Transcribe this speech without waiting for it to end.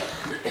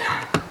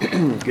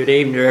Good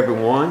evening to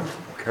everyone.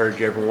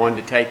 Encourage everyone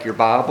to take your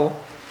Bible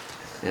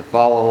and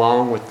follow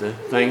along with the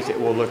things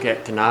that we'll look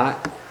at tonight.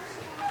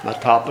 My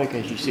topic,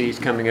 as you see, is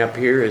coming up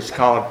here, is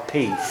called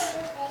peace.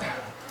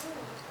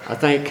 I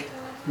think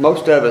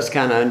most of us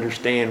kind of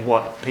understand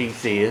what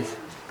peace is.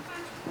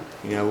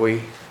 You know,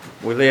 we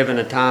live in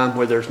a time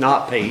where there's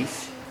not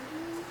peace.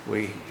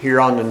 We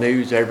hear on the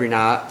news every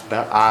night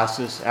about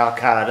ISIS,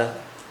 Al-Qaeda,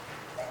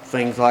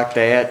 things like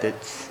that. It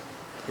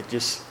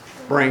just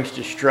brings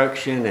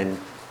destruction and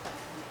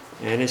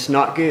it's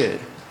not good.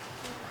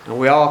 And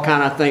we all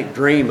kind of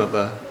dream of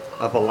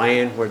a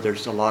land where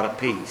there's a lot of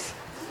peace,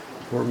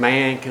 where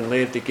man can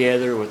live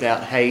together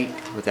without hate,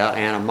 without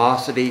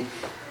animosity,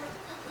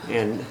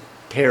 and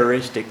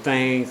terroristic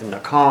things and the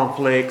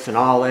conflicts and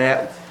all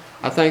that.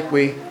 I think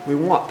we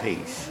want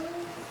peace.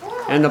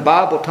 And the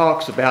Bible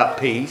talks about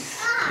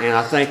peace, and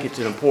I think it's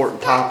an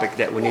important topic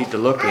that we need to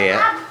look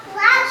at.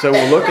 So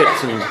we'll look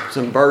at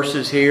some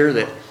verses here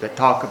that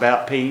talk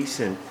about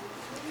peace, and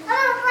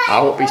I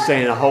won't be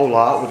saying a whole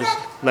lot. We'll just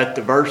let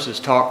the verses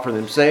talk for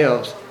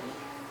themselves.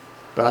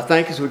 But I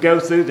think as we go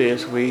through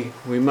this, we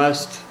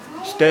must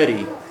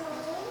study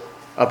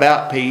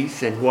about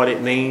peace and what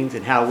it means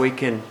and how we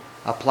can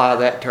apply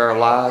that to our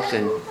lives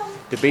and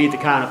to be the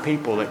kind of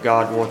people that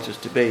God wants us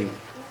to be.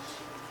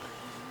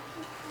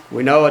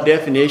 We know a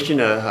definition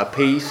of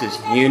peace is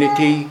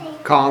unity,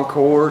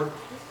 concord,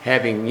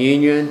 having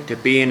union, to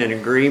be in an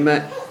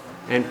agreement,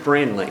 and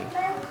friendly.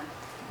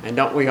 And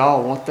don't we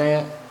all want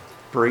that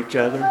for each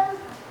other?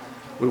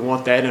 We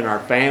want that in our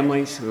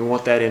families. We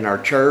want that in our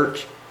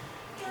church.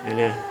 And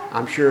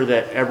I'm sure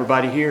that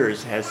everybody here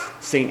has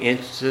seen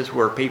instances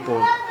where people,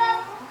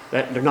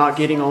 that they're not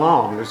getting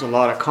along. There's a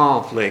lot of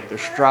conflict,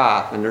 there's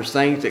strife, and there's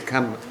things that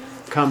come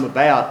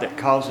about that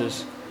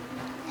causes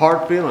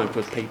hard feelings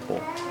with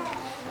people.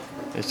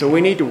 And so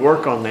we need to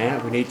work on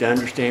that. We need to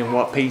understand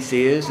what peace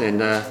is and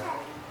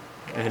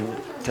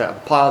to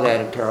apply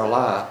that into our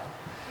life.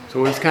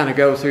 So we'll just kind of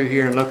go through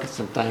here and look at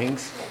some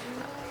things.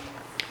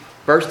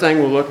 First thing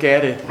we'll look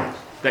at is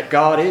that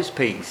God is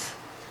peace.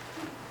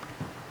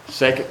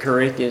 2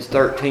 Corinthians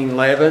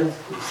 13:11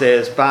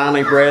 says,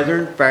 "Finally,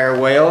 brethren,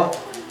 farewell.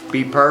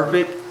 Be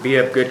perfect, be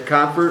of good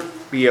comfort,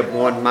 be of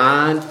one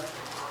mind,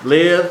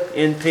 live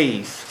in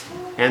peace,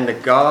 and the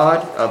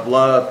God of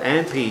love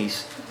and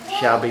peace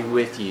shall be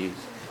with you."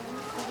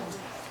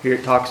 Here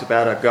it talks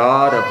about a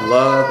God of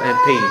love and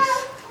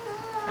peace.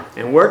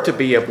 And we're to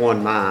be of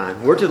one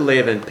mind. We're to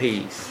live in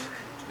peace.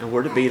 And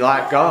we're to be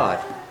like God.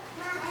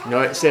 You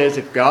know, it says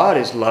if God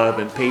is love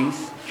and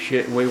peace,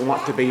 shouldn't we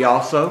want to be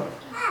also?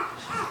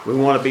 We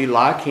want to be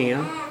like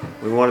Him.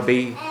 We want to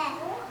be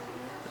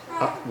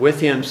with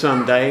Him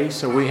someday.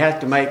 So we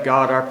have to make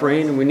God our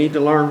friend, and we need to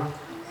learn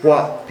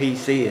what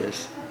peace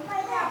is.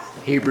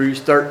 Hebrews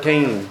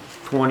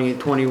 13:20 and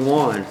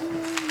 21.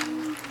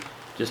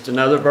 Just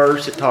another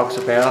verse that talks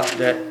about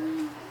that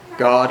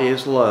God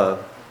is love.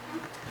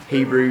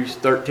 Hebrews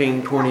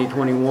 13:20 and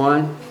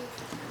 21.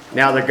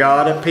 "Now the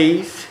God of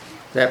peace,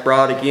 that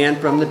brought again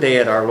from the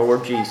dead our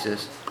Lord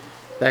Jesus,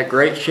 that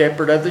great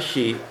shepherd of the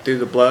sheep, through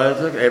the blood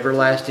of the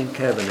everlasting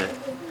covenant,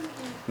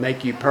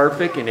 make you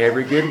perfect in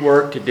every good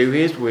work to do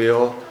His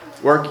will,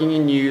 working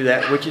in you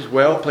that which is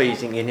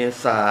well-pleasing in His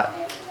sight,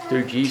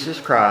 through Jesus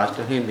Christ,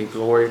 to whom be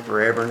glory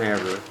forever and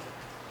ever."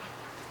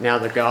 Now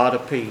the God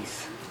of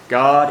peace.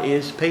 God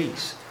is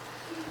peace.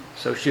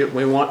 So should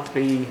we want to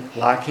be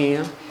like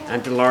Him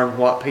and to learn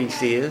what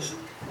peace is?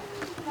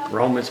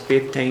 Romans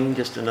 15,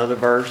 just another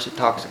verse that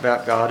talks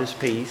about God is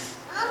peace.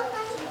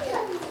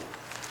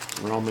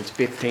 Romans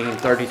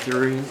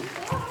 15:33.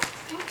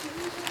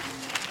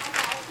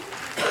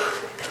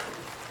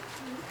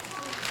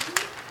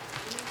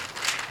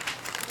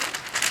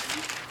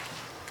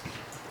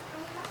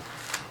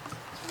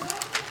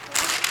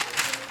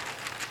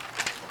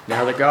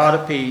 "Now the God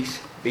of peace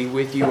be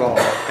with you all."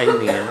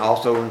 Amen.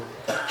 Also in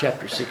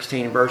chapter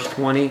 16, verse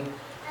 20.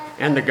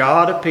 "And the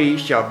God of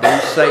peace shall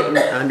bruise Satan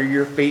under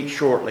your feet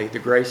shortly. The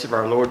grace of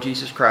our Lord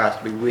Jesus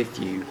Christ be with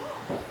you."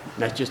 And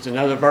that's just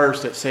another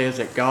verse that says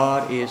that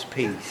God is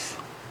peace.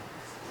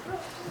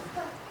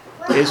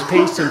 Is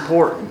peace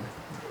important?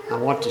 I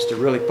want us to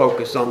really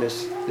focus on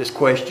this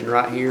question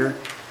right here.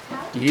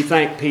 Do you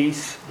think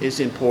peace is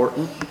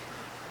important?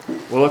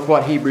 Well, look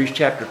what Hebrews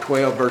chapter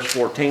 12, verse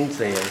 14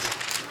 says,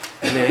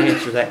 and then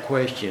answer that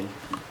question.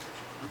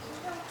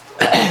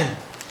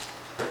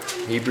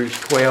 Hebrews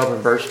 12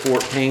 and verse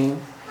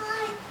 14.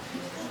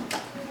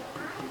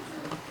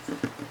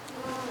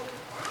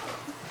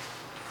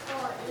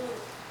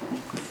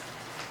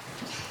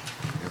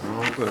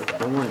 Wrong book,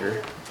 no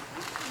wonder.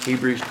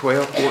 Hebrews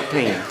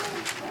 12:14.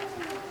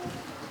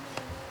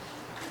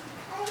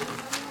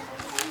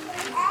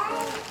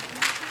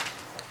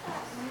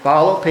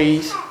 "Follow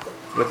peace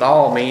with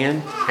all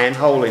men and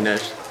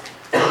holiness,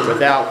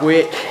 without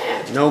which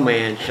no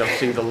man shall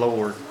see the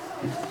Lord."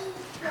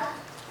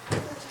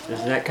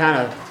 Doesn't that kind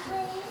of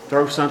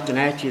throw something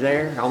at you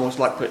there? Almost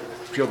like put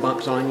chill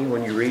bumps on you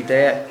when you read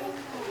that.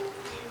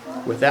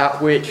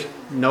 Without which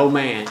no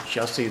man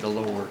shall see the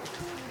Lord.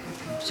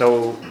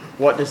 So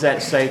what does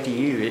that say to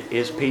you?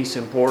 Is peace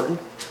important?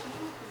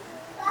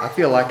 I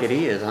feel like it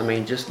is. I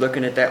mean, just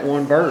looking at that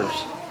one verse.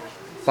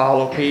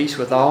 Follow peace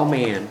with all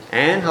men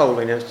and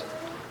holiness,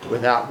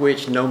 without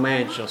which no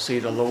man shall see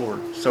the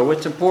Lord. So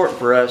it's important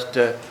for us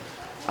to,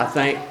 I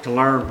think, to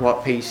learn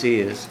what peace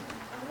is.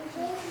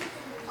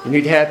 We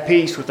need to have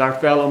peace with our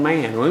fellow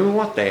man. We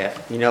want that.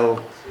 You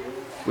know,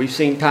 we've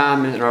seen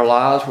times in our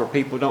lives where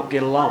people don't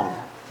get along.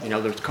 You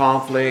know, there's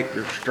conflict,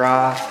 there's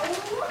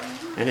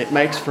strife, and it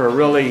makes for a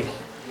really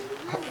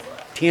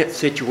tense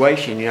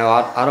situation. You know,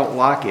 I don't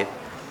like it.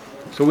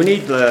 So we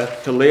need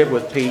to live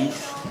with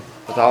peace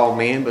with all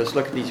men. But let's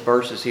look at these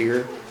verses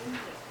here.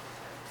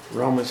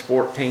 Romans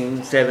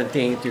 14,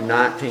 17 through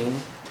 19.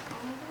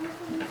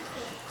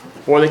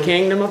 For the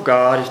kingdom of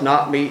God is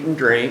not meat and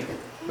drink,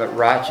 but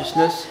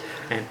righteousness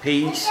and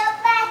peace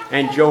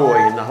and joy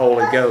in the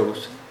Holy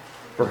Ghost.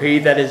 For he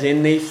that is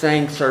in these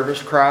things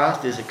serveth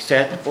Christ is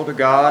acceptable to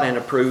God and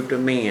approved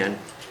of men.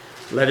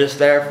 Let us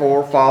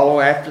therefore follow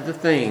after the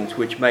things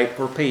which make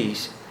for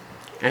peace,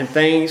 and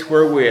things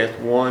wherewith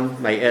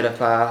one may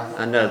edify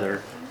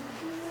another.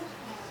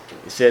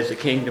 It says the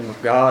kingdom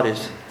of God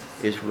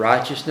is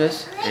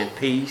righteousness and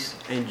peace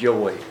and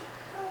joy.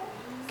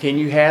 Can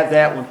you have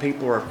that when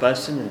people are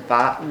fussing and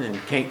fighting and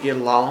can't get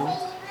along?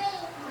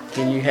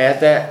 Can you have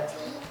that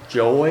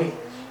joy?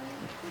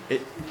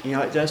 It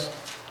just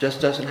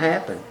doesn't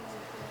happen.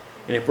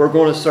 And if we're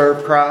going to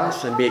serve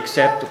Christ and be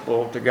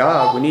acceptable to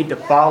God, we need to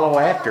follow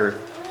after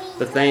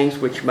the things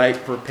which make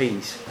for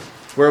peace,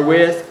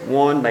 wherewith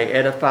one may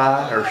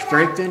edify or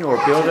strengthen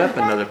or build up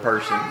another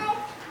person.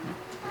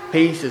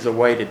 Peace is a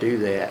way to do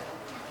that.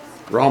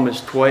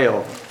 Romans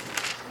 12,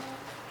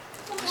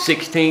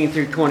 16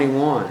 through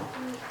 21.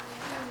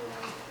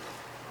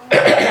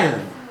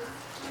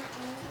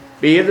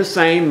 Be of the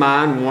same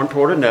mind one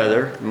toward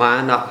another,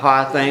 mind not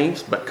high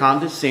things, but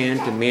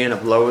condescend to men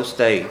of low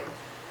estate.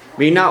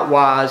 Be not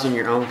wise in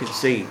your own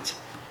conceits.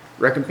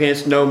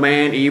 Recompense no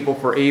man evil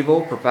for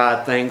evil,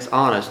 provide things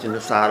honest in the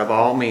sight of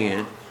all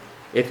men.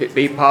 If it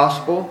be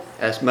possible,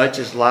 as much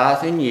as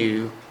lieth in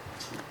you,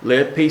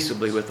 live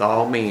peaceably with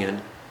all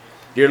men.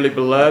 Dearly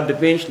beloved,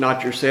 avenge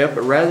not yourself,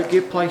 but rather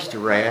give place to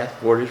wrath,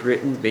 for it is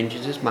written,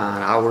 Vengeance is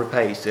mine, I will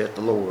repay, saith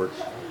the Lord.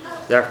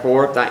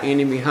 Therefore, if thy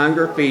enemy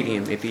hunger, feed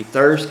him. If he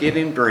thirst, give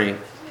him drink.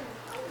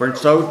 For in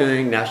so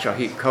doing, thou shalt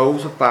heap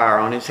coals of fire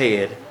on his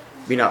head.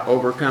 Be not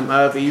overcome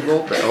of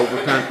evil, but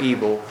overcome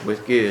evil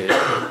with good.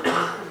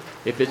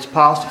 If it's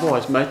possible,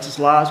 as much as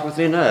lies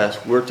within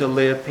us, we're to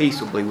live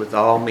peaceably with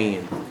all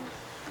men.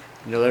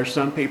 You know, there's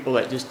some people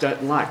that just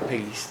doesn't like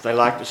peace. They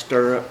like to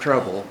stir up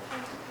trouble.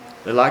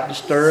 They like to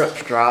stir up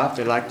strife.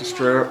 They like to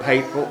stir up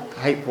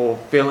hateful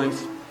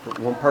feelings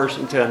from one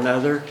person to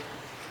another.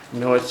 You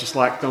know, it's just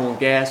like throwing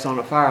gas on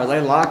a fire. They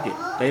like it.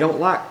 They don't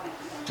like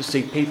to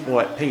see people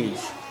at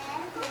peace.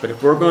 But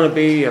if we're going to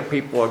be a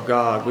people of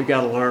God, we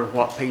got to learn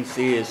what peace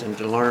is and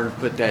to learn to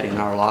put that in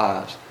our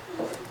lives.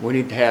 We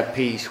need to have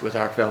peace with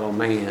our fellow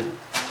man.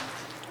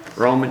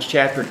 Romans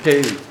chapter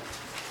 2.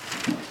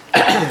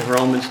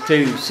 Romans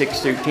 2, 6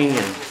 through 10.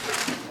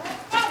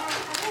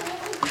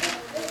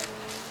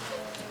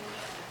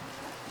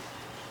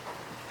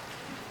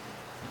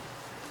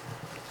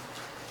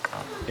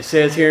 It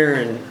says here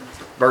in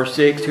verse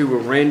 6, who will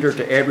render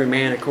to every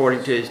man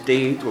according to his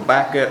deeds. We'll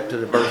back up to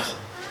the verse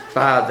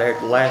 5 there,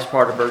 the last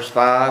part of verse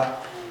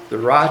 5. The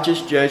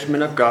righteous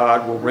judgment of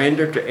God will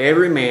render to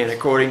every man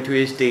according to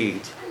his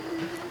deeds.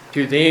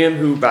 To them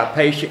who by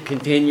patient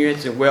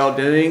continuance and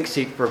well-doing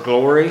seek for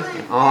glory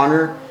and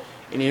honor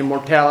and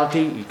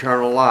immortality,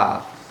 eternal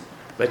life.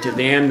 But to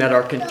them that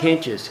are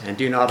contentious and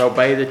do not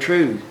obey the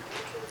truth,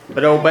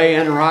 but obey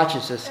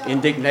unrighteousness,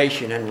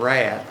 indignation, and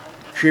wrath,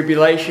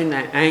 tribulation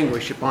and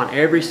anguish upon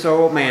every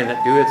soul of man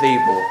that doeth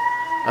evil,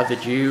 of the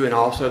Jew and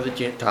also of the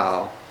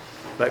Gentile.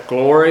 But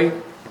glory,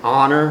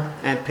 honor,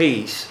 and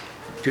peace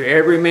to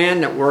every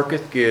man that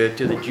worketh good,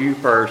 to the Jew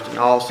first, and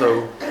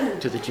also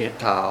to the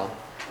Gentile.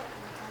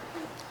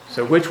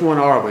 So which one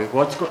are we?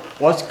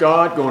 What's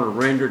God going to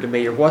render to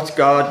me? Or what's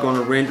God going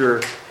to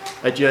render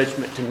a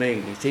judgment to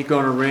me? Is he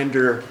going to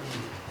render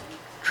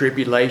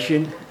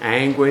tribulation,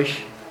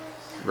 anguish,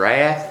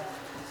 wrath?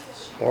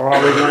 Or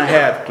are we going to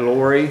have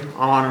glory,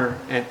 honor,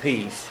 and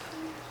peace?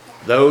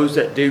 Those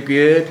that do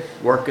good,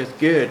 worketh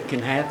good,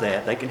 can have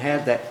that. They can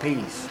have that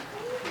peace.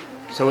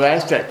 So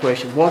ask that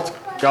question, what's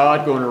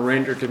God going to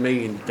render to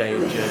me in the day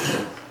of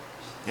judgment?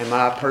 Am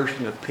I a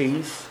person of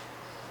peace?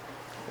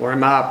 Or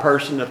am I a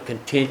person of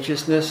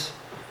contentiousness?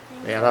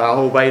 That I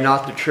obey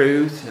not the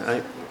truth.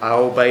 I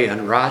obey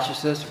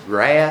unrighteousness,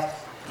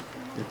 wrath,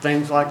 and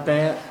things like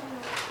that.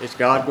 Is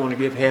God going to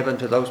give heaven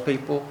to those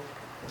people?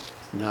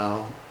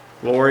 No.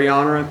 Glory,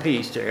 honor, and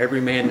peace to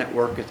every man that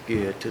worketh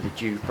good, to the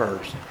Jew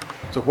first.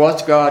 So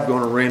what's God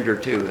going to render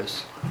to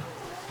us?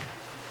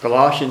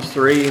 Colossians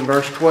 3 and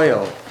verse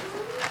 12.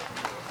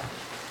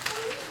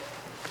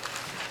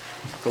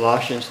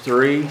 Colossians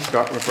 3,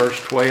 starting with verse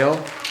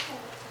 12.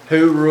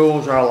 Who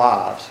rules our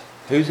lives?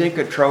 Who's in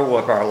control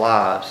of our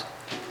lives?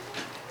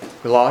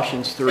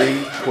 Colossians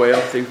 3,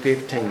 12 through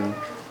 15.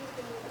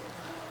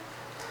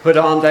 Put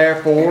on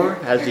therefore,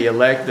 as the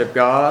elect of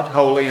God,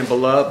 holy and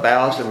beloved,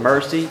 bowels of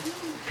mercy,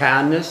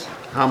 kindness,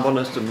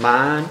 humbleness of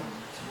mind,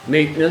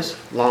 meekness,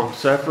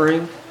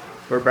 long-suffering,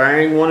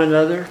 forbearing one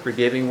another,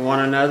 forgiving one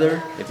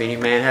another, if any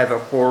man have a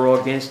quarrel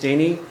against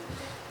any,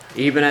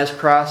 even as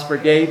Christ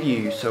forgave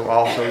you, so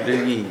also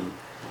do ye.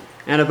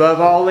 And above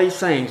all these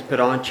things put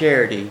on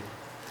charity,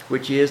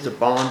 which is the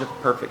bond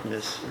of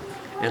perfectness.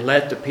 And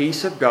let the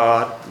peace of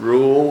God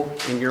rule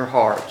in your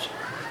hearts,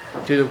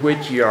 to the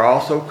which ye are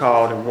also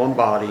called in one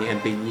body,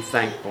 and be ye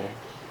thankful.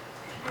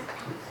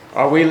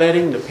 Are we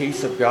letting the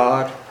peace of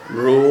God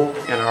rule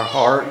in our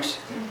hearts?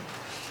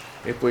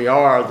 If we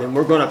are, then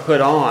we're going to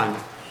put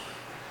on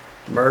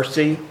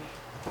mercy,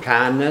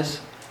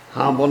 kindness,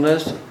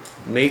 humbleness,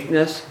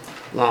 meekness,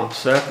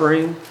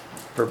 long-suffering,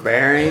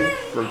 forbearing,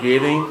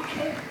 forgiving.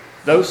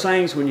 Those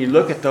things, when you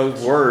look at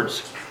those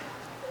words,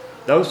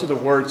 those are the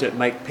words that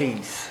make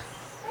peace.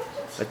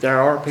 But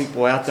there are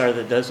people out there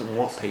that doesn't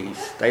want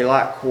peace. They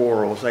like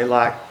quarrels, they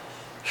like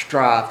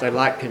strife, they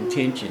like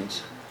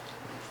contentions.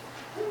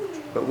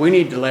 But we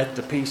need to let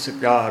the peace of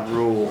God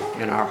rule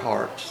in our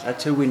hearts.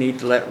 That's who we need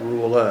to let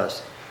rule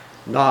us,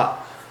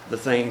 not the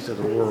things of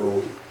the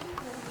world.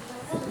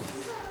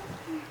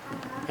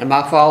 Am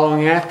I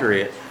following after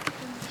it?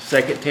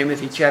 2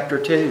 Timothy chapter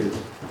 2.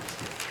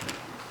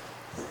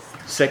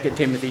 2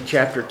 Timothy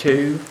chapter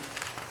 2,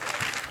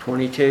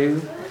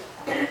 22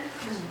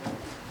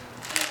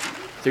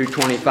 through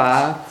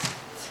 25.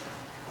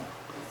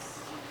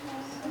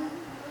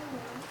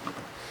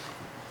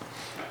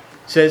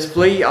 It says,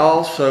 flee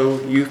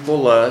also youthful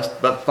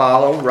lust, but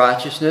follow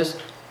righteousness,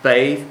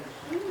 faith,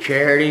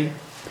 charity,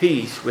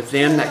 peace with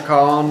them that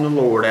call on the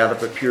Lord out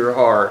of a pure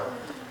heart.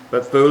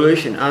 But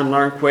foolish and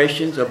unlearned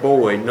questions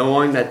avoid,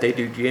 knowing that they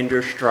do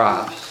gender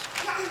strifes.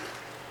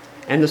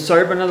 And the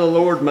servant of the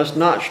Lord must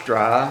not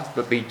strive,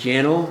 but be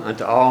gentle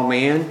unto all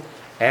men,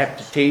 apt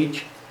to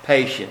teach,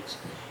 patience,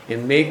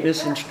 in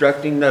meekness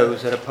instructing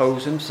those that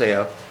oppose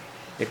himself,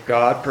 if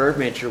God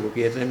peradventure will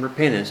give them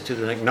repentance to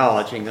the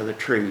acknowledging of the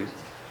truth.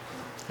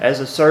 As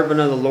a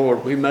servant of the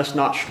Lord, we must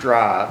not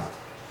strive,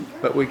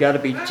 but we got to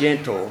be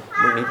gentle.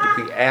 We need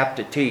to be apt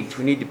to teach.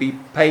 We need to be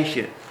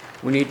patient.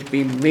 We need to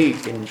be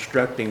meek in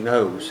instructing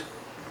those.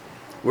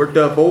 We're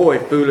to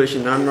avoid foolish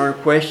and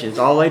unlearned questions.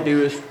 All they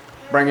do is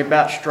bring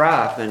about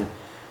strife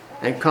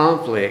and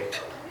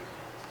conflict.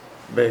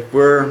 But if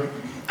we're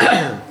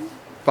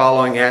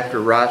following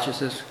after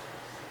righteousness,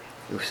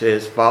 it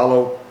says,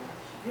 follow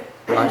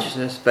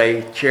righteousness,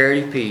 faith,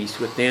 charity, peace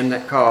with them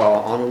that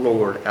call on the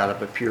Lord out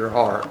of a pure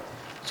heart.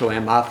 So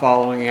am I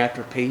following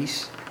after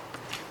peace?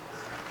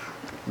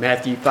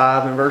 Matthew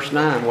 5 and verse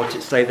 9, what's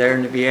it say there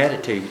in the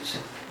Beatitudes?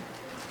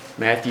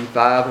 Matthew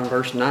 5 and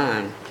verse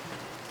 9.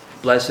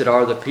 Blessed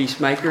are the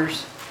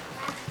peacemakers,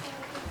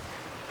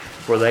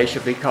 for they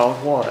shall be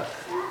called what?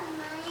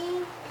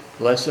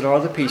 Blessed are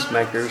the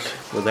peacemakers,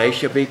 for they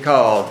shall be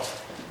called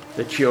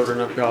the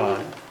children of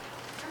God.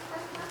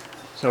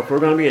 So if we're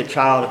going to be a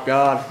child of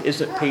God,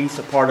 isn't peace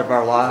a part of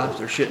our lives?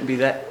 Or shouldn't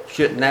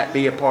that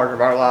be a part of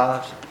our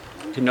lives?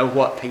 To know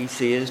what peace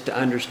is, to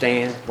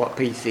understand what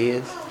peace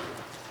is.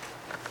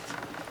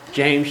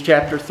 James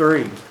chapter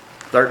 3,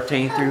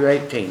 13 through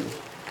 18.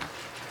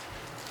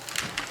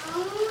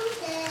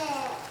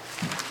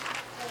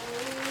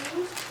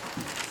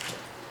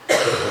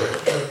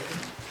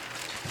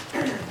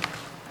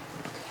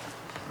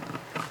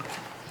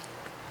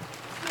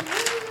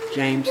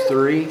 James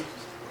 3,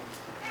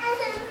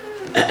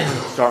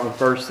 starting with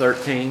verse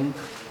 13.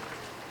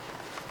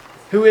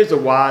 Who is a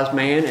wise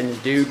man and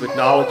endued with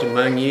knowledge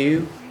among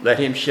you? Let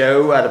him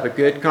show out of a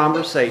good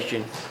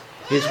conversation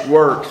his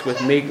works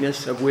with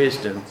meekness of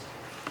wisdom.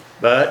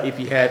 But if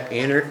you have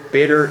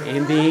bitter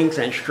envyings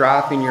and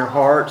strife in your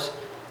hearts,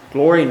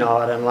 glory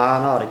not and lie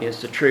not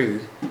against the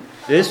truth.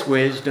 This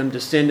wisdom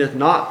descendeth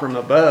not from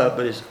above,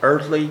 but is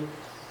earthly,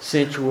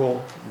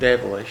 sensual,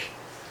 devilish.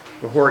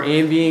 For where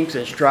envyings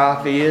and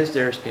strife is,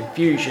 there is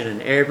confusion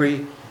in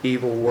every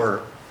evil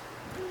work.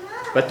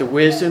 But the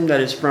wisdom that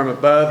is from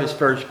above is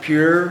first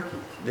pure,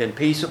 then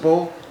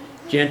peaceable,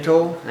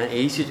 gentle, and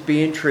easy to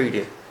be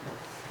entreated,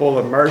 full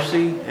of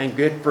mercy and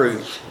good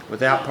fruits,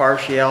 without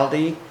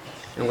partiality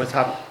and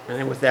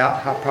without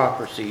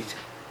hypocrisy.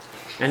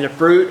 And the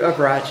fruit of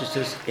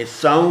righteousness is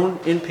sown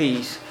in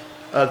peace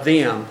of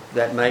them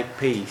that make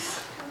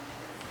peace.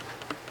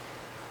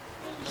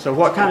 So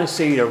what kind of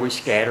seed are we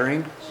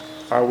scattering?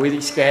 Are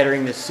we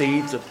scattering the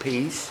seeds of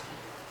peace?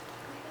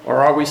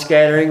 Or are we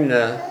scattering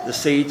the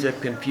seeds of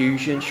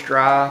confusion,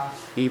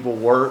 strife, evil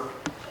work?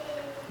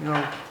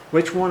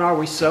 Which one are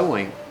we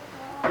sowing?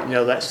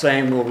 That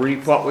saying, we'll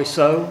reap what we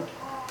sow.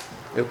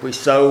 If we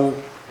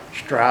sow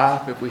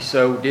strife, if we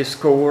sow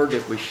discord,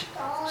 if we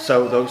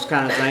sow those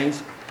kind of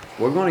things,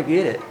 we're going to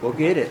get it. We'll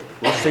get it.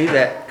 We'll see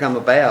that come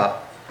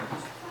about.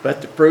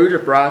 But the fruit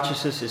of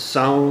righteousness is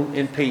sown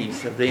in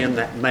peace of them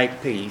that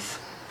make peace.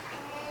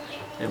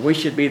 And we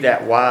should be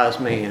that wise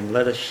man.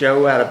 Let us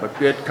show out of a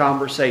good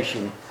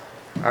conversation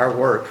our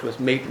works with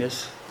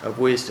meekness of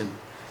wisdom.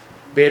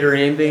 Bitter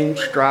envying,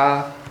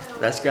 strife,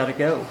 that's got to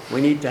go.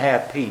 We need to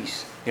have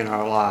peace. in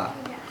our life.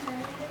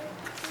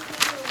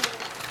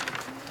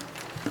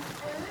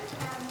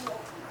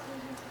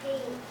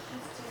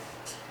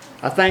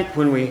 I think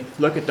when we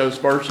look at those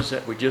verses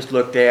that we just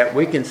looked at,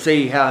 we can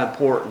see how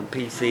important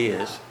peace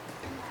is.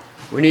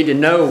 We need to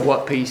know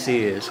what peace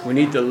is. We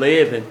need to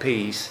live in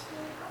peace.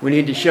 We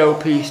need to show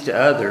peace to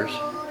others.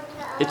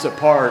 It's a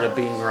part of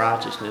being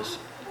righteousness.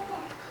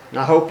 And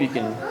I hope you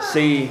can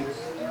see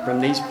from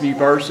these few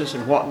verses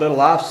and what little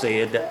I've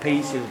said that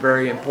peace is a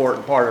very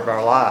important part of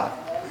our life.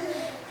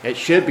 It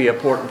should be an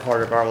important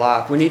part of our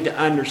life. We need to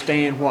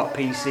understand what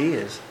peace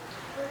is.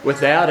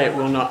 Without it,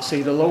 we'll not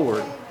see the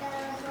Lord.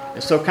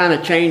 And so kind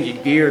of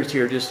changing gears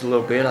here just a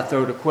little bit, I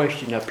throw the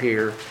question up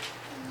here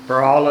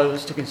for all of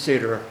us to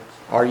consider.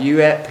 Are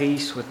you at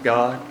peace with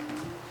God?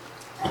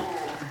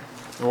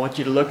 I want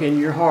you to look in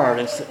your heart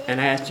and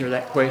answer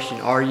that question.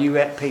 Are you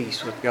at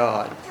peace with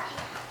God?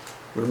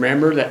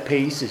 Remember that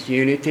peace is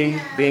unity,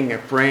 being a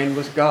friend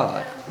with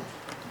God.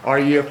 Are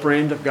you a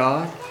friend of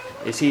God?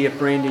 Is He a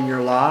friend in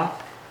your life?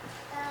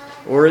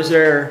 Or is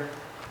there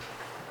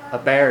a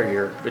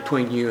barrier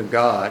between you and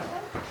God?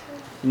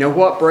 You know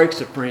what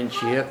breaks a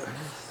friendship?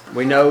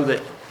 We know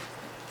that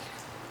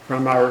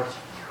from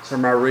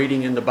our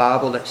reading in the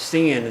Bible that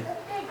sin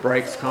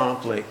breaks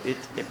conflict.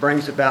 It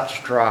brings about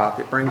strife.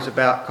 It brings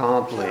about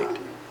conflict.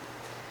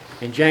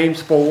 In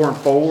James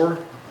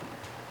 4:4,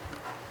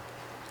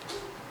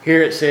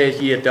 here it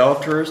says, Ye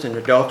adulterers and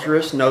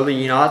adulteress, know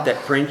ye not that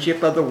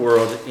friendship of the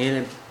world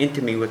is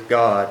enmity with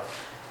God?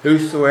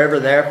 Whosoever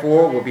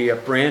therefore will be a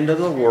friend of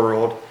the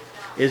world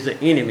is the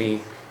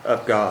enemy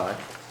of God.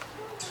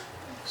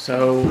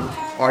 So,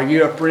 are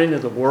you a friend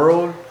of the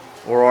world,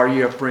 or are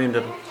you a friend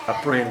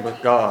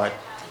with God?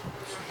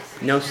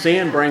 You know,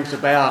 sin brings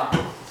about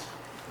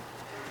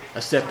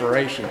a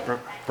separation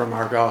from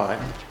our God.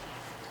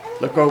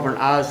 Look over in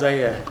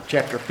Isaiah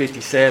chapter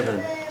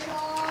 57,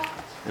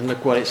 and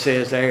look what it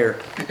says there.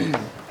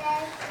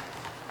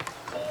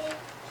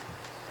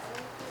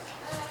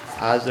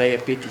 Isaiah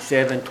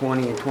 57,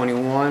 20 and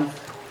 21.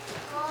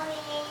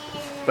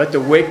 But the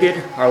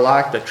wicked are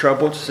like the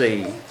troubled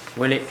sea,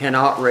 when it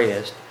cannot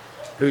rest,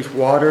 whose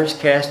waters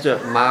cast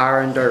up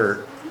mire and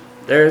dirt.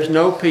 There is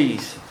no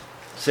peace,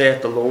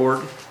 saith the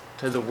Lord,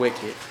 to the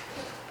wicked.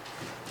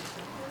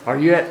 Are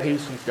you at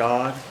peace with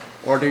God,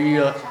 or do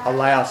you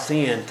allow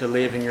sin to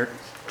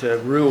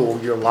rule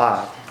your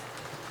life?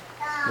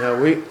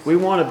 No, we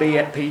want to be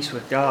at peace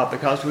with God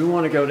because we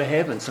want to go to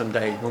heaven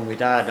someday when we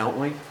die, don't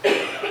we?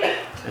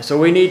 And so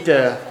we need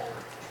to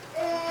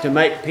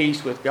make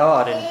peace with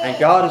God, and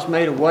God has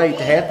made a way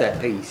to have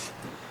that peace.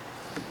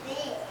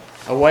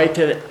 A way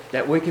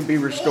that we can be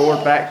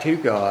restored back to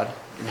God.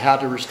 And how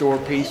to restore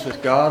peace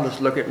with God, let's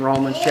look at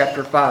Romans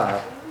chapter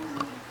 5.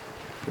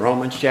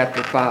 Romans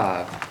chapter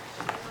 5.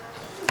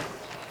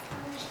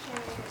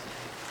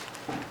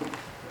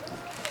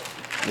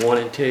 One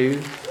and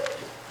 2.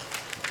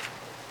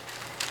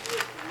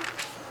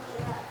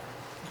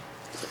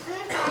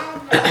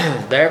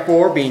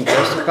 Therefore, being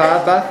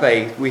justified by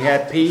faith, we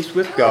have peace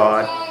with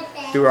God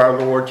through our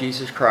Lord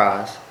Jesus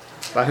Christ,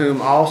 by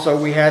whom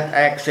also we have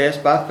access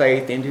by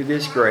faith into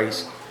this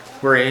grace,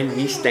 wherein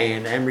ye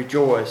stand and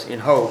rejoice in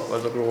hope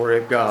of the glory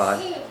of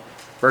God.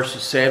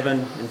 Verses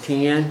 7 and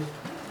 10.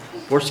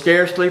 For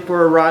scarcely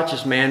for a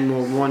righteous man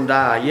will one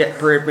die, yet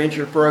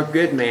peradventure for a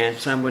good man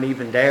some would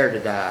even dare to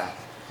die.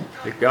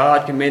 But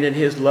God commended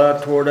His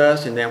love toward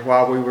us, and that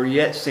while we were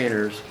yet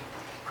sinners,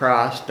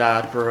 Christ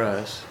died for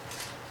us.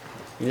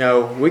 You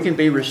know, we can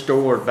be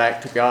restored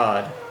back to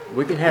God.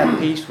 We can have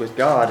peace with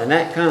God, and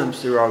that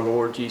comes through our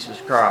Lord Jesus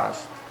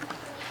Christ.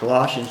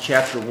 Colossians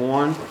chapter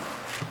 1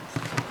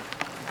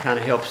 kind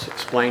of helps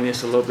explain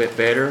this a little bit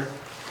better.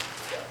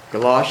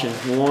 Colossians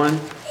 1,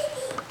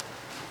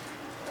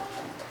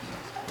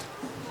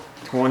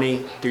 20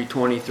 through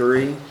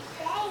 23.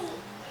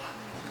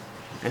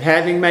 And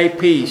having made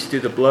peace through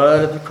the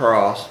blood of the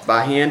cross,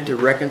 by Him to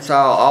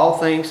reconcile all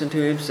things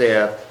unto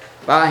Himself,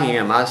 by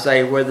Him, I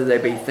say, whether they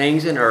be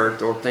things in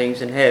earth or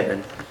things in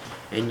heaven.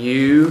 And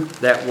you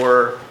that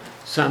were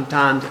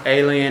sometimes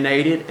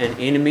alienated and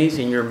enemies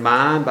in your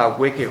mind by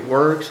wicked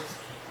works,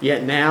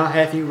 yet now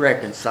hath He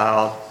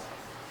reconciled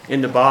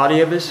in the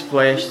body of His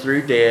flesh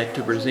through death,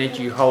 to present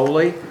you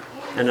holy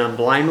and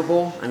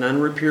unblameable and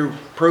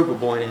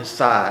unreprovable in His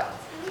sight,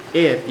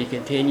 if ye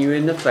continue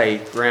in the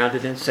faith,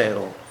 grounded and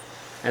settled,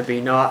 and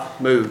be not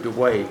moved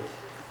away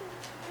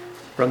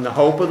from the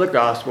hope of the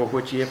gospel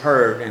which ye have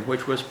heard, and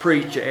which was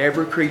preached to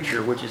every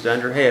creature which is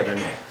under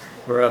heaven,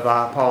 whereof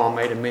I, Paul,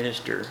 made a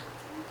minister.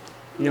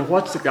 You know,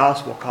 what's the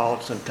gospel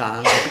called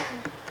sometimes?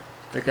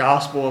 The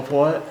gospel of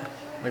what?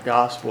 The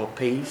gospel of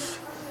peace.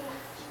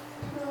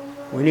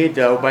 We need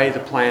to obey the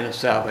plan of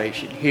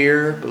salvation.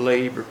 Hear,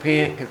 believe,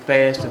 repent,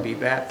 confess, and be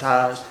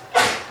baptized,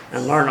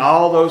 and learn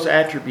all those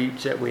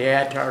attributes that we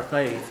add to our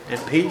faith.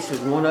 And peace is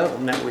one of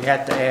them that we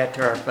have to add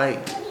to our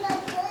faith.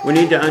 We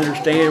need to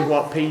understand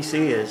what peace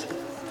is.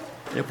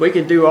 And if we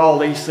can do all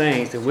these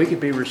things, then we can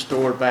be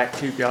restored back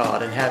to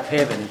God and have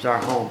heaven as our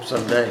home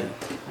someday.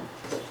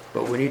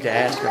 But we need to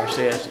ask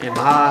ourselves, am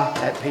I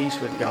at peace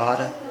with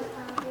God?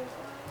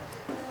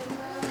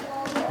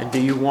 And do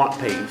you want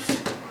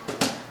peace?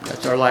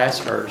 That's our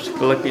last verse.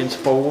 Philippians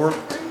 4.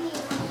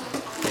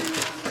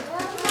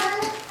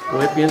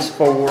 Philippians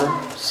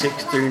 4,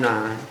 6 through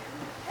 9.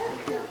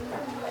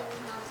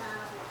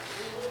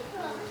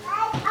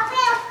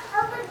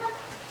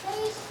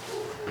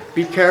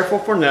 Be careful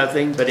for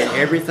nothing, but in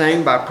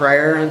everything by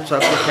prayer and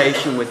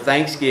supplication with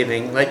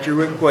thanksgiving, let your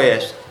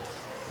requests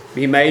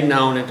be made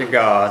known unto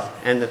God,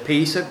 and the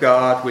peace of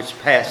God, which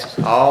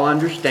passes all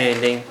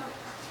understanding,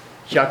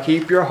 shall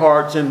keep your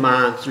hearts and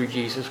minds through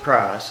Jesus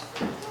Christ.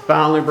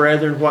 Finally,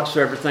 brethren,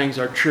 whatsoever things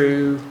are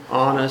true,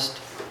 honest,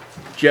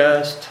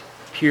 just,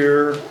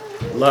 pure,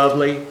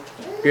 lovely,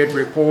 good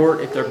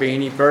report, if there be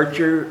any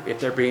virtue, if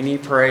there be any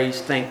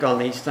praise, think on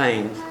these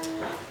things.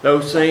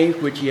 Those things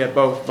which ye have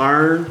both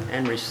learned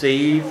and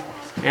received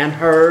and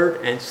heard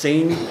and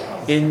seen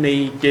in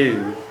me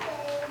do.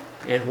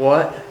 And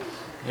what?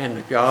 And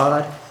the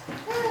God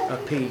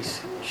of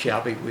peace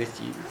shall be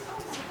with you.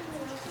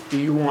 Do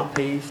you want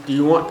peace? Do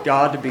you want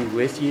God to be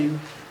with you?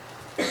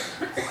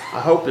 I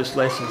hope this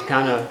lesson's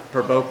kind of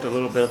provoked a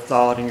little bit of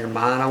thought in your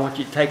mind. I want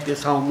you to take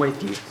this home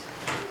with you.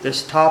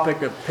 This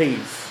topic of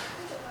peace.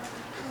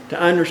 To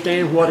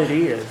understand what it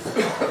is.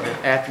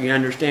 And after you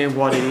understand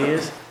what it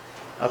is,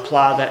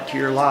 apply that to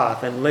your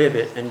life and live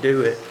it and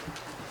do it.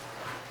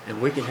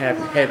 And we can have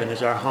heaven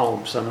as our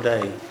home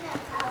someday.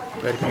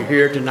 But if you're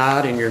here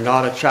tonight and you're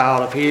not a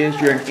child of His,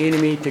 you're an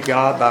enemy to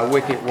God by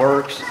wicked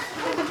works,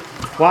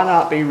 why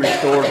not be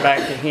restored back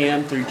to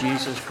Him through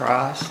Jesus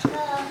Christ?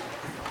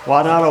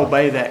 Why not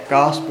obey that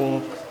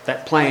gospel,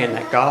 that plan,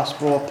 that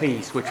gospel of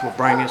peace, which will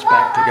bring us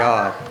back to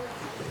God?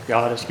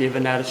 God has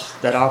given us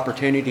that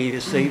opportunity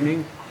this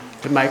evening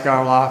to make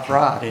our life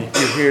right. And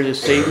if you're here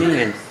this evening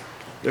and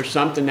there's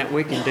something that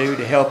we can do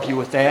to help you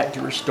with that,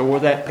 to restore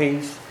that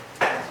peace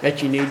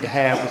that you need to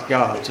have with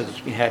God so that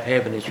you can have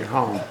heaven as your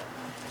home.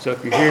 So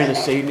if you're here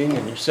this evening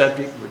and you're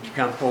subject, would you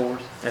come forward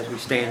as we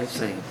stand and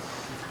sing?